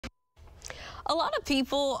A lot of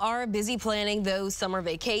people are busy planning those summer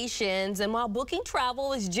vacations, and while booking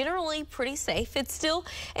travel is generally pretty safe, it's still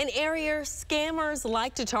an area scammers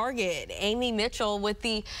like to target. Amy Mitchell with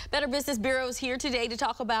the Better Business Bureau is here today to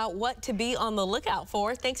talk about what to be on the lookout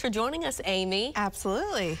for. Thanks for joining us, Amy.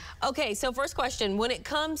 Absolutely. Okay, so first question, when it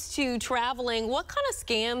comes to traveling, what kind of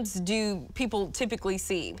scams do people typically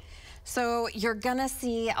see? So you're gonna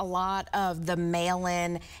see a lot of the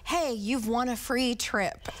mail-in, hey, you've won a free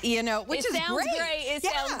trip, you know, which is great. It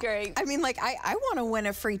sounds great. I mean, like, I want to win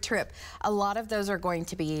a free trip. A lot of those are going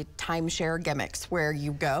to be timeshare gimmicks where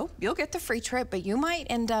you go, you'll get the free trip, but you might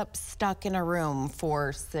end up stuck in a room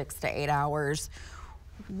for 6 to 8 hours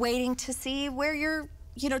waiting to see where your,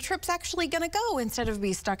 trip's actually gonna go instead of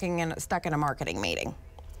be stuck in a marketing meeting.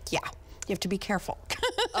 Yeah, you have to be careful.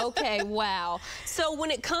 Okay, wow. So when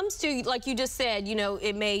it comes to, like you just said,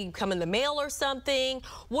 it may come in the mail or something.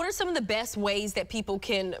 What are some of the best ways that people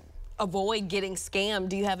can avoid getting scammed?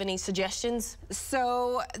 Do you have any suggestions?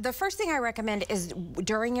 So the first thing I recommend is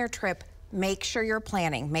during your trip, make sure you're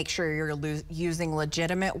planning. Make sure you're using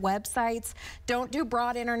legitimate websites. Don't do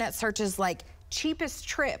broad internet searches like cheapest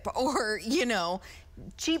trip or,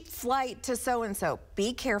 cheap flight to so-and-so.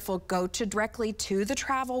 Be careful. Go directly to the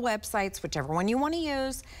travel websites, whichever one you want to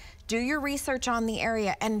use. Do your research on the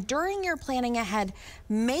area. And during your planning ahead,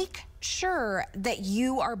 make sure that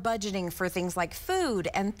you are budgeting for things like food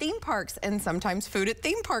and theme parks. And sometimes food at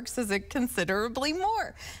theme parks is considerably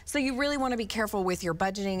more. So you really want to be careful with your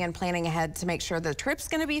budgeting and planning ahead to make sure the trip's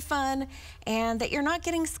going to be fun and that you're not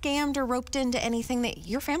getting scammed or roped into anything that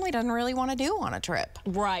your family doesn't really want to do on a trip.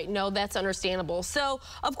 Right. No, that's understandable. So,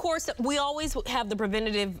 of course, we always have the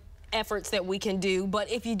preventative efforts that we can do, but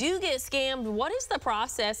if you do get scammed, what is the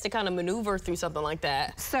process to kind of maneuver through something like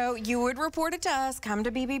that? So you would report it to us, come to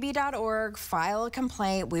bbb.org, file a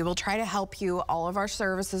complaint. We will try to help you. All of our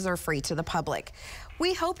services are free to the public.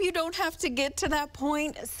 We hope you don't have to get to that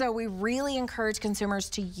point, so we really encourage consumers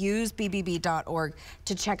to use bbb.org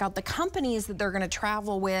to check out the companies that they're going to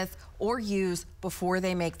travel with or use before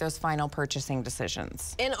they make those final purchasing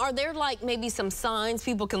decisions. And are there like maybe some signs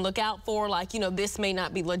people can look out for, like, this may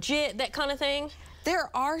not be legit, that kind of thing? There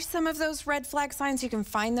are some of those red flag signs. You can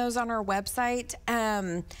find those on our website.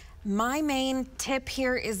 My main tip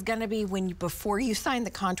here is going to be before you sign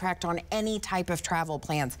the contract on any type of travel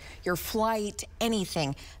plans, your flight,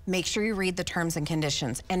 anything, make sure you read the terms and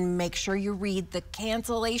conditions and make sure you read the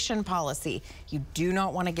cancellation policy. You do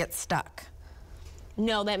not want to get stuck.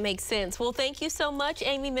 No, that makes sense. Well, thank you so much,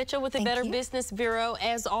 Amy Mitchell with the Better Business Bureau,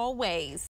 as always.